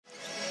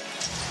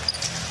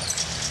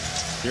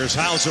Here's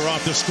Hauser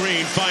off the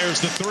screen, fires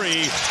the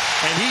three,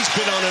 and he's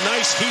been on a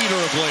nice heater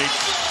of late.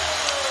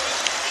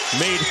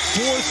 Made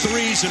 4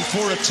 threes in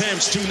 4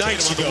 attempts 2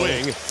 nights ago.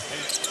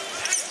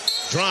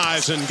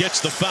 Drives and gets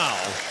the foul.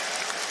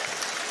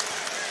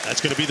 That's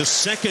going to be the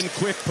second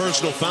quick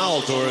personal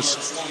foul,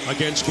 Doris,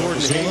 against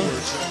Gordon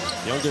Hayward.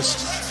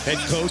 Youngest head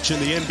coach in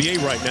the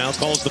NBA right now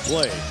calls the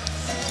play.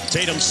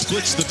 Tatum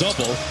splits the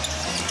double.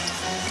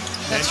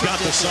 And got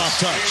the soft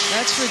touch.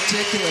 That's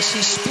ridiculous.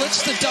 He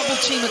splits the double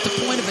team at the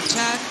point of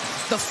attack.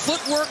 The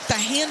footwork, the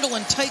handle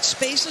in tight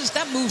spaces,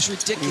 that move's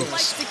ridiculous. He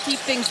likes to keep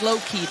things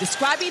low-key,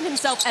 describing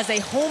himself as a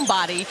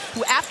homebody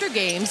who, after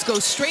games,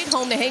 goes straight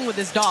home to hang with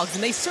his dogs.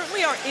 And they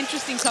certainly are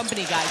interesting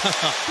company, guys.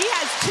 He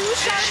has 2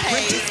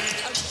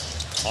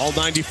 Sharpays. All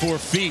 94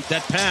 feet.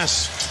 That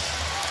pass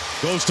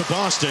goes to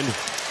Boston.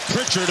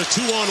 Pritchard, a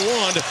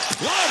 2-on-1.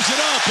 Lobs it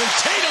up, and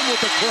Tatum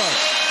with the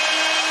crush.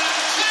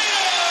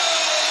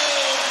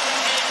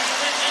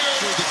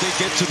 Did they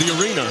get to the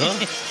arena, huh?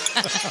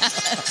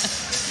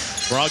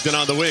 Brogdon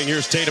on the wing.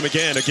 Here's Tatum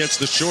again against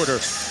the shorter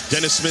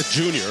Dennis Smith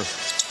Jr.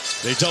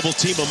 They double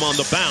team him on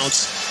the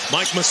bounce.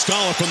 Mike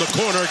Muscala from the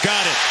corner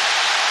got it.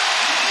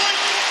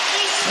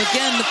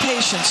 Again, the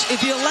patience.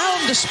 If you allow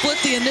him to split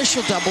the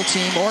initial double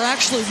team, or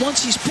actually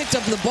once he's picked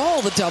up the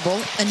ball, the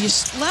double, and you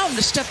allow him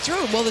to step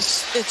through, well,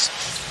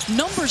 it's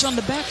numbers on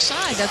the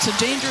backside. That's a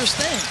dangerous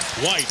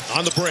thing. White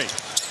on the break.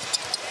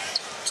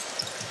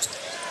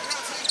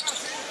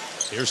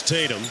 Here's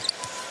Tatum.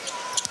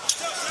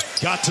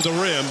 Got to the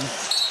rim.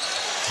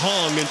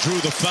 Hung and drew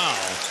the foul.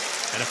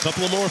 And a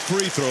couple of more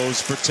free throws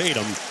for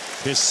Tatum.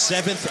 His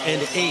 7th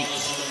and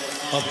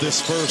 8th of this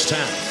first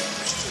half.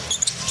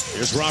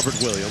 Here's Robert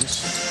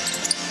Williams.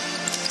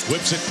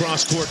 Whips it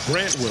cross court.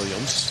 Grant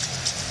Williams.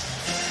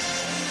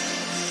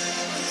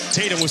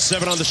 Tatum with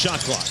 7 on the shot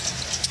clock.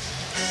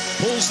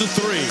 Pulls the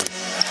 3.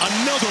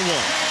 Another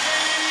one.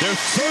 Their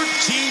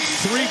 13th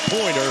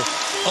three-pointer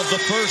of the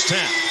first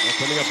half. Well,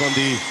 coming up on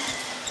the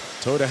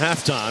toe to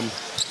halftime.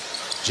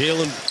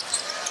 Jalen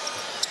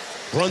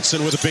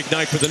Brunson with a big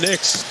night for the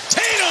Knicks.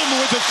 Tatum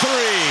with the 3.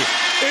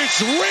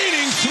 It's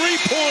raining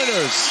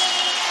three-pointers.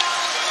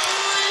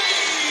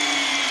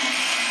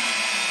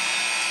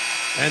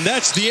 And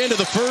that's the end of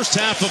the first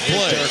half of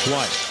play. Derek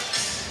White.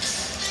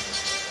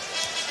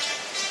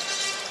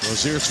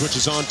 Rozier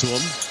switches on to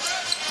him.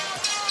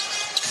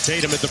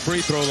 Tatum at the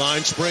free throw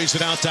line, sprays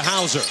it out to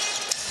Hauser.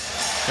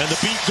 And the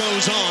beat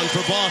goes on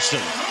for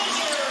Boston.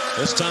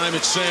 This time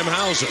it's Sam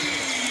Hauser.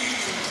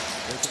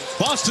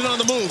 Boston on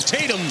the move.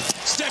 Tatum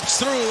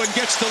steps through and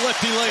gets the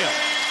lefty layup.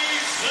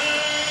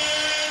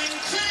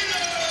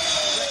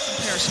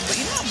 Comparison, but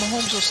you know how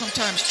Mahomes will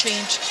sometimes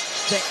change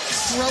the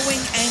throwing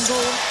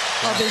angle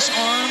of his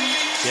arm?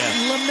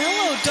 Yeah.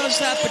 LaMelo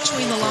does that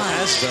between the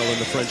lines. Asvel in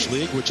the French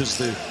League, which is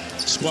the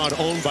squad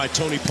owned by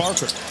Tony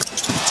Parker.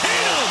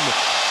 Tatum!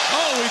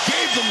 Oh, he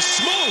gave them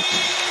smoke.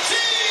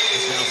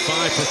 He's now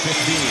 5 for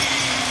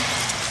 15.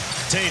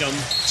 Tatum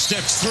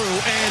steps through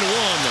and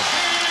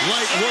 1.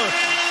 Light work.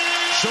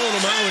 Showing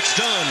him how it's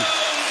done.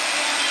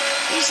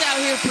 He's out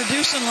here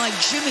producing like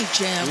Jimmy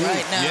Jam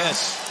right now.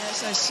 Yes.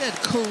 As I said,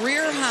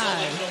 career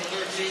high.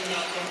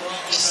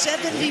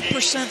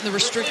 70% in the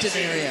restricted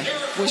area.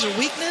 Was a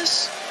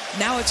weakness,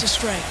 now it's a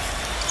strength.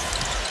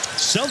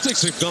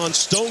 Celtics have gone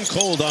stone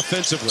cold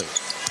offensively.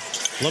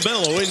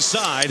 LaMelo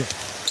inside,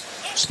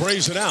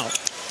 sprays it out.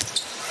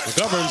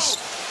 McGovern's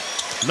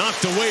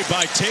knocked away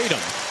by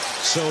Tatum.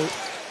 So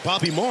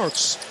Bobby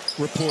Marks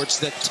reports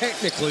that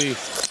technically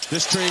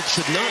this trade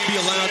should not be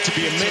allowed to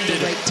be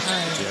amended. At the right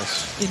time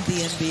in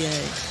the NBA.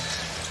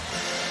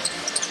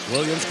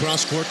 Williams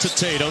cross court to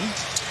Tatum.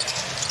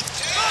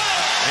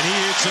 And he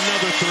hits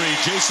another 3.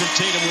 Jayson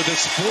Tatum with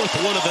his 4th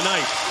one of the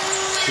night.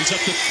 He's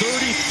up to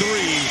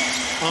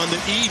 33 on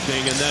the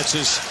evening, and that's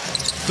his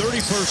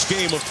 31st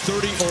game of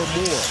 30 or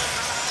more.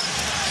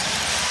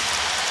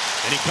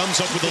 And he comes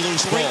up with a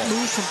loose ball. Great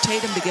move from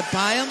Tatum to get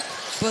by him.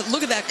 But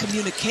look at that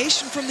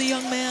communication from the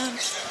young man.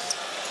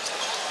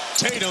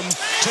 Tatum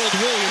told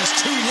Williams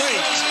too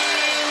late.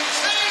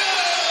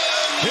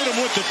 Hit him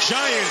with the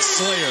giant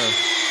slayer.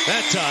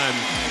 That time,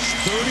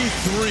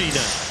 33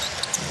 now.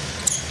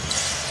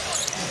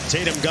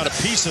 Tatum got a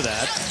piece of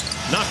that.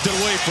 Knocked it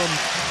away from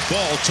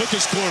Ball. Took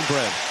his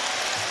cornbread.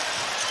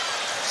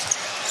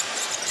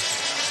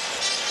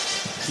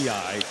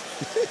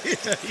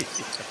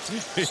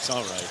 It's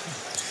all right.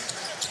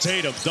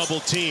 Tatum double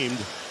teamed.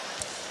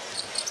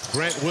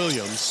 Grant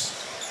Williams.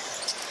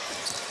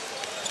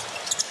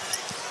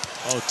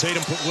 Oh,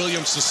 Tatum put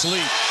Williams to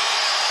sleep.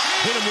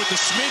 Hit him with the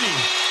Smitty.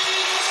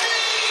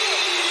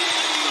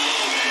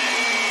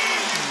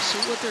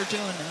 See what they're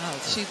doing now.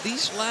 See,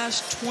 these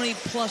last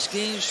 20-plus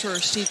games for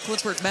Steve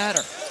Clifford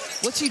matter.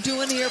 What's he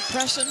doing here,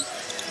 pressing?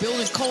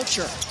 Building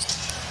culture.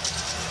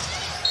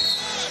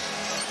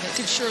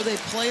 Making sure they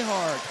play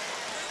hard.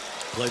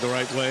 Play the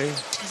right way.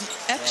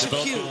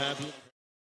 Execute.